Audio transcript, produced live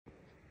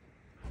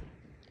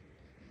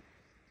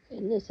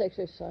In this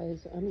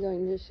exercise, I'm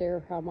going to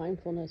share how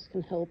mindfulness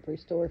can help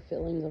restore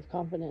feelings of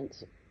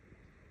confidence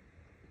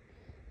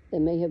that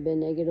may have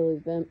been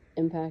negatively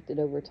impacted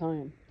over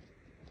time.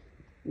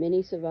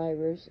 Many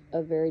survivors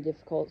of very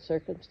difficult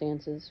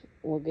circumstances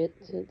will get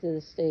to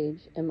this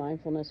stage in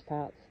mindfulness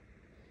path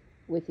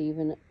with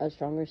even a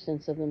stronger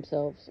sense of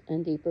themselves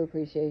and deeper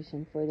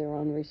appreciation for their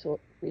own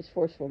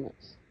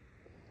resourcefulness.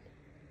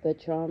 But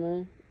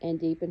trauma and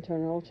deep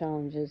internal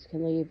challenges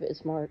can leave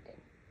its mark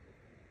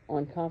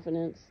on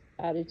confidence,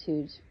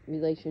 attitudes,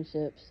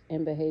 relationships,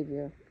 and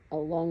behavior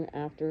long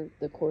after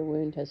the core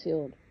wound has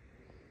healed.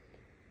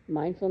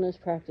 Mindfulness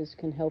practice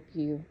can help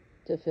you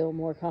to feel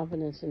more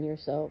confidence in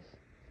yourself,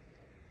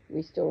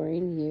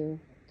 restoring you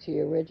to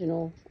your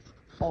original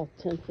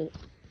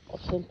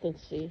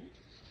authenticity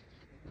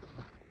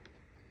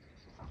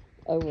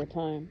over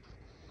time.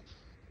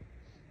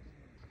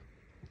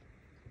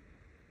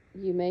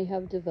 You may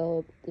have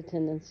developed the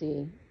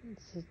tendency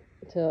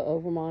to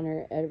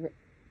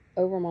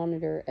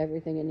overmonitor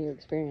everything in your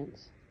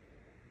experience,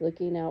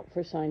 looking out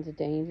for signs of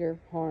danger,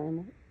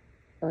 harm,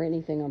 or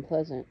anything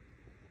unpleasant.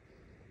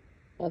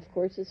 Of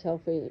course, it's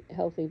healthy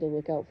to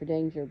look out for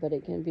danger, but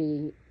it can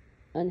be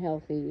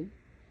unhealthy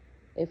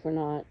if we're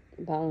not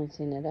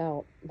balancing it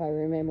out by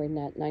remembering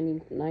that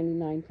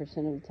 99%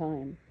 of the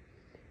time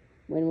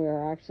when we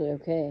are actually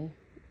okay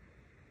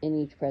in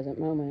each present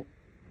moment.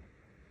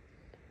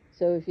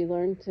 So if you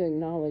learn to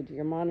acknowledge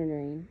your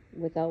monitoring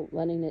without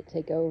letting it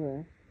take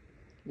over,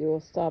 you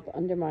will stop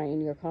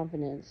undermining your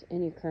confidence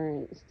in your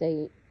current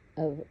state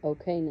of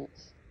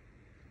okayness.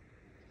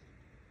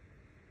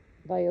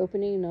 By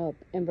opening up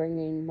and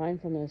bringing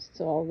mindfulness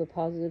to all the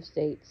positive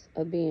states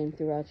of being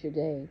throughout your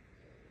day,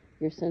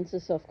 your sense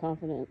of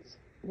self-confidence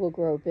will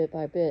grow bit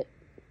by bit,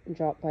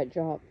 drop by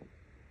drop,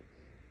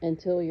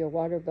 until your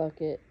water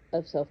bucket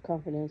of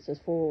self-confidence is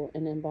full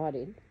and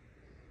embodied.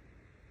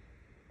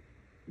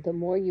 The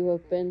more you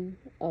open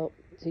up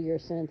to your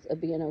sense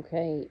of being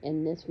okay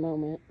in this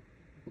moment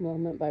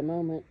by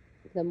moment,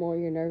 the more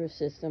your nervous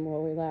system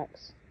will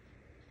relax,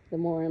 the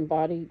more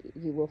embodied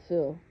you will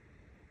feel,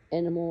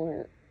 and the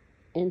more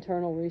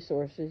internal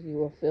resources you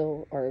will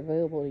feel are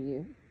available to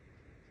you.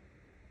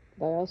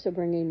 By also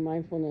bringing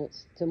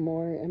mindfulness to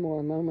more and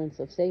more moments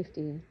of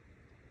safety,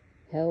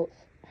 health,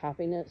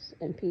 happiness,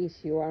 and peace,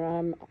 you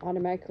are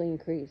automatically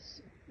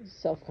increase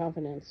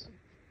self-confidence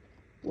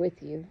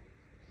with you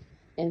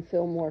and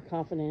feel more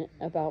confident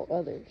about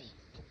others.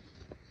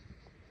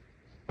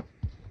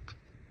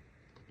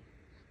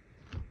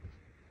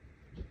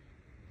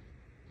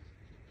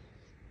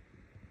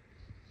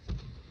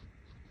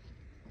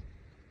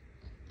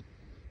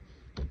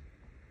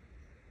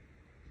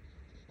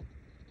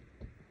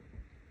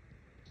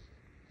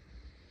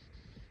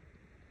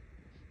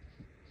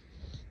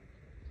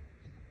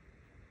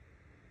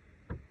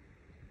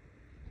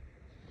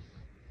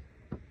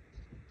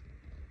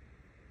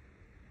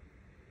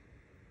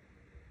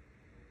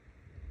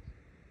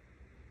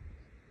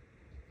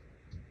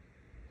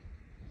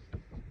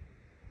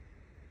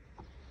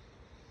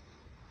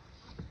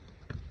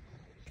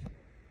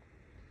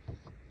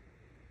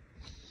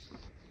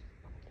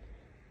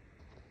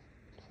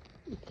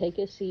 Take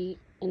a seat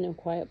in a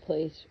quiet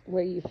place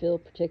where you feel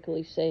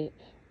particularly safe.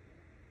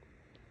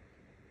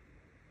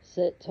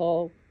 Sit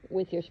tall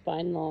with your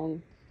spine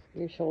long,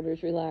 your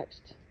shoulders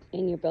relaxed,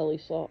 and your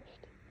belly soft.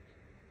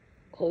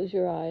 Close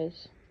your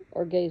eyes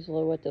or gaze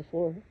low at the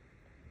floor.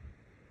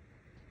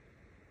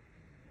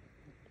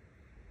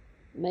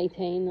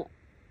 Maintain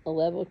a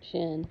level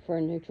chin for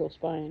a neutral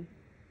spine.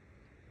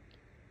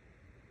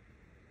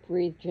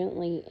 Breathe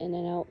gently in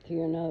and out through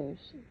your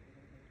nose.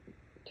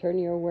 Turn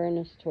your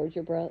awareness towards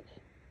your breath.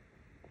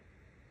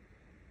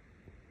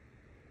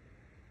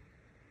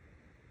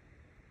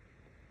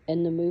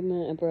 And the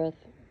movement of breath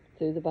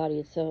through the body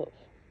itself.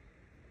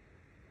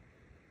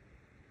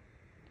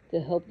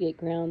 To help get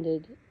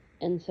grounded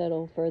and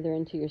settle further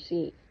into your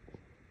seat.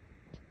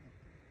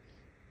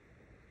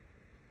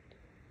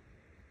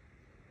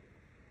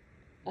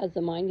 As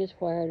the mind gets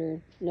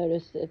quieter,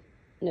 notice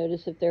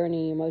if there are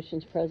any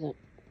emotions present.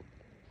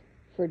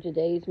 For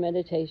today's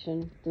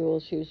meditation, we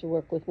will choose to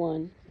work with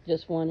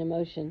just one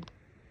emotion.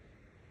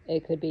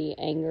 It could be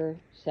anger,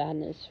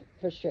 sadness,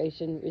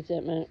 frustration,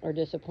 resentment, or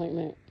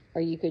disappointment,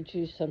 or you could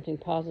choose something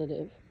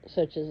positive,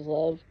 such as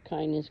love,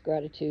 kindness,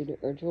 gratitude,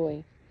 or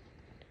joy.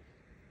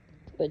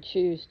 But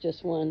choose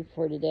just one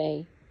for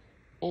today,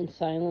 and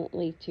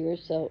silently to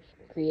yourself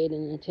create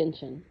an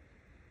intention.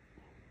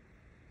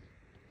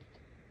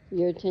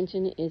 Your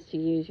intention is to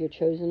use your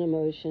chosen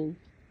emotion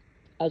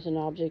as an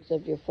object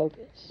of your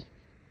focus.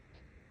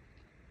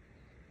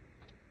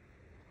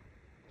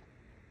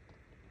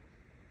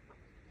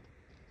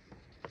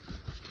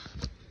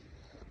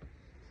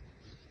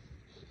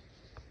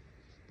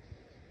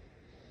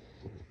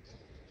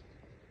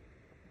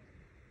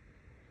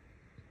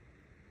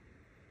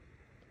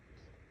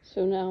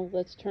 So now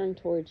let's turn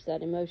towards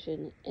that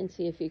emotion and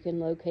see if you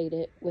can locate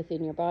it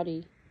within your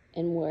body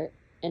and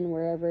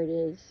wherever it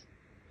is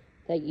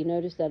that you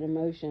notice that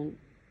emotion,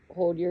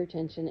 hold your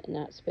attention in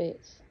that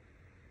space.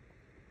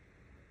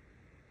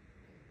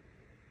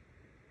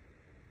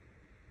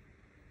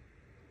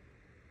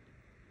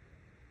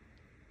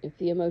 If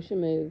the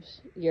emotion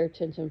moves, your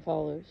attention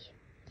follows.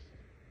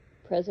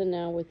 Present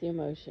now with the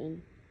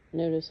emotion,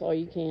 notice all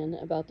you can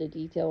about the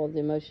detail of the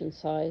emotion's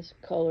size,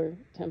 color,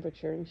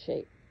 temperature, and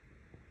shape.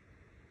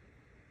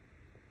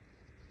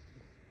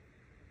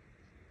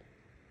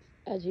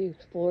 As you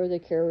explore the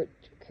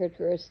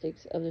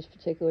characteristics of this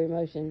particular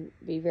emotion,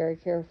 be very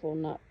careful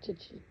not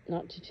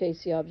to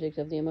chase the object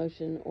of the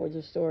emotion or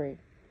the story.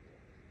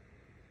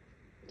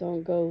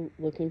 Don't go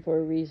looking for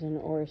a reason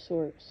or a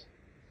source.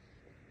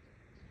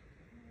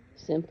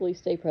 Simply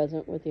stay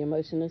present with the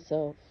emotion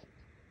itself,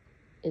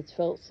 its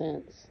felt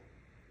sense,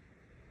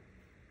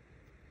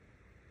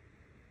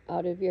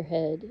 out of your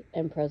head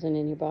and present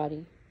in your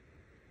body.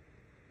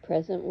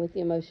 Present with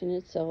the emotion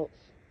itself,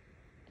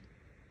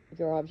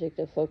 your object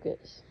of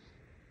focus.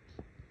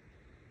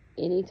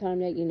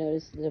 Anytime that you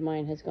notice that the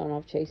mind has gone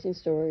off chasing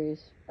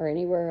stories or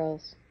anywhere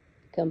else,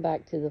 come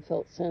back to the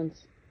felt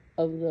sense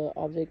of the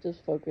object of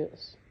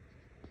focus.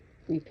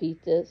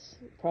 Repeat this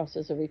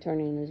process of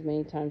returning as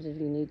many times as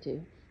you need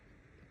to.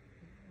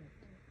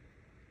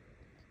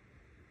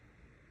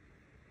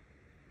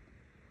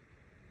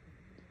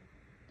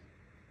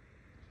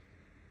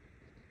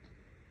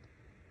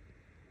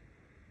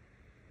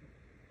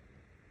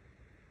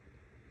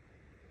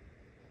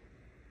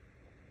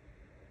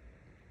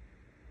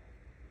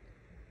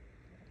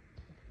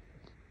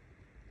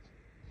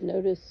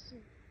 Notice,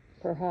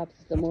 perhaps,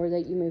 the more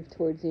that you move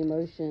towards the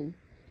emotion,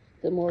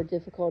 the more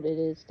difficult it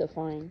is to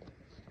find.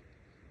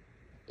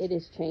 It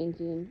is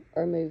changing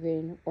or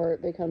moving, or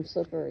it becomes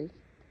slippery.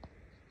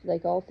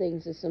 Like all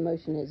things, this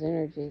emotion is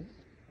energy.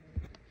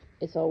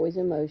 It's always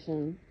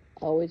emotion,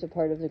 always a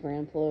part of the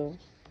grand flow.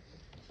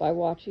 By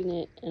watching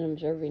it and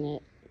observing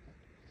it,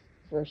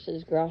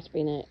 versus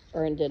grasping it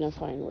or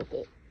identifying with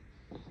it.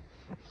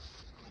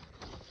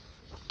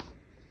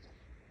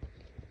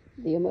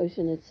 The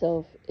emotion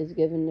itself is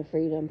given the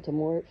freedom to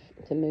morph,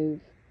 to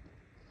move,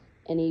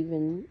 and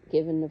even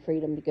given the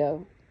freedom to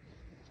go.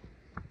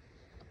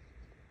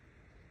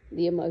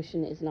 The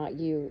emotion is not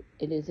you,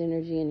 it is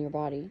energy in your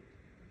body.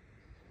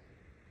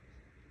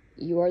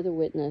 You are the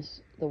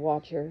witness, the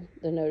watcher,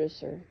 the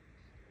noticer.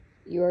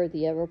 You are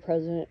the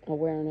ever-present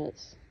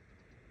awareness,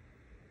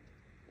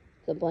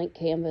 the blank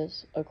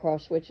canvas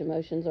across which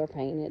emotions are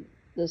painted,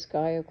 the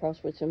sky across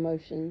which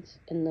emotions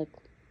and the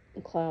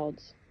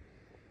clouds,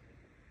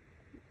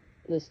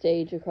 the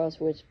stage across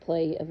which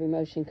play of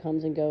emotion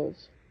comes and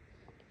goes.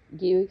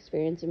 You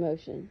experience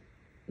emotion,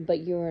 but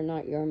you are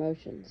not your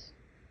emotions.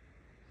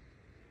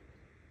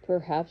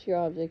 Perhaps your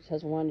object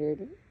has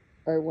wandered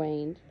or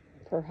waned.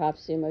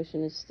 Perhaps the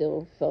emotion is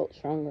still felt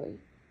strongly.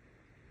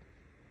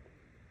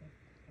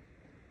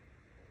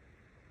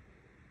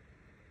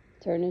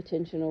 Turn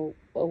attention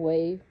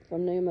away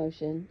from the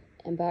emotion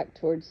and back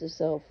towards the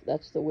self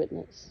that's the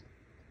witness.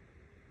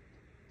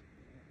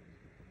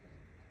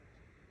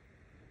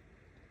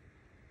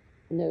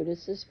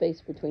 Notice the space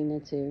between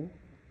the two,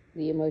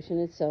 the emotion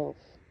itself,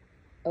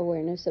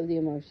 awareness of the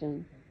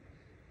emotion.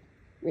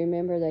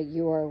 Remember that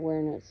you are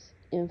awareness,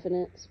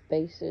 infinite,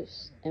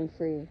 spacious, and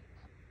free.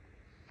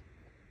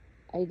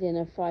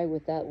 Identify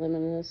with that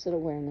limitless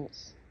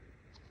awareness.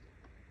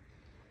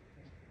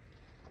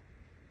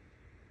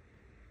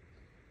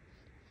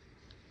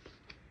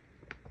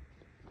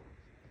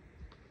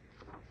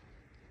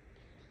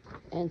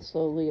 And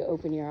slowly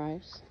open your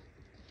eyes.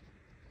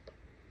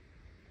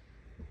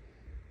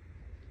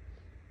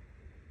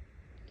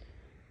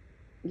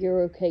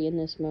 You're okay in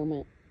this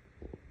moment.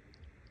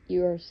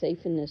 You are safe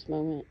in this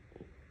moment.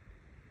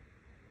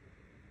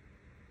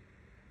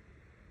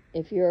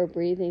 If you are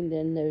breathing,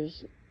 then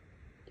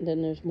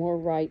there's more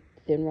right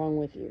than wrong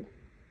with you.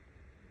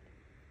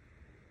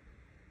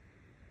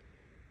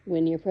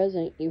 When you're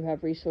present, you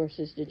have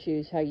resources to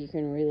choose how you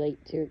can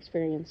relate to your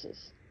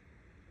experiences.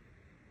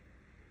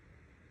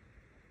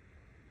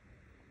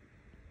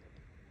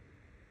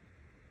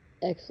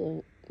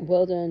 Excellent.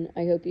 Well done.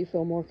 I hope you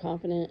feel more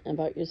confident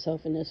about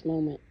yourself in this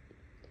moment.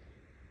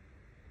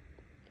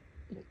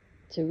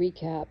 To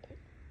recap,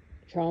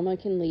 trauma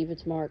can leave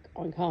its mark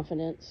on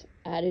confidence,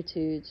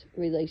 attitudes,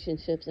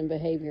 relationships, and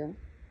behavior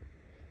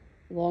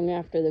long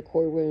after the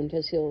core wound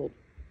has healed.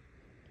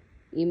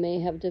 You may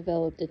have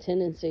developed a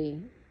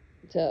tendency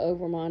to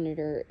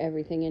over-monitor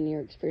everything in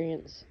your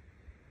experience,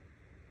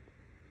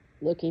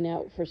 looking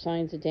out for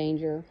signs of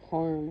danger,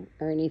 harm,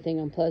 or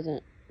anything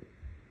unpleasant.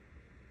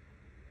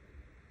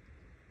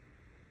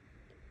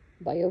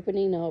 By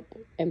opening up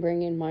and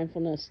bringing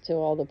mindfulness to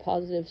all the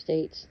positive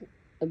states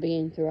of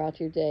being throughout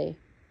your day,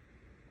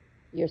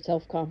 your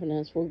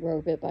self-confidence will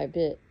grow bit by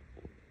bit.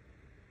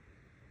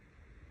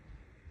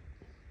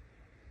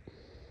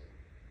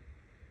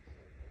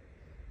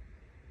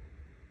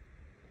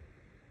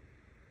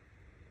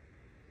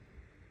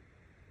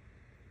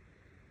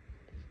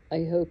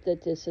 I hope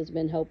that this has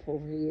been helpful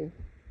for you.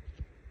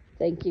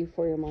 Thank you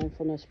for your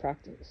mindfulness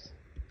practice.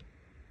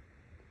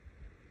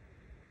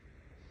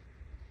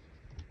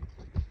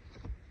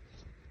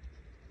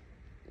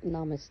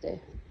 Namaste.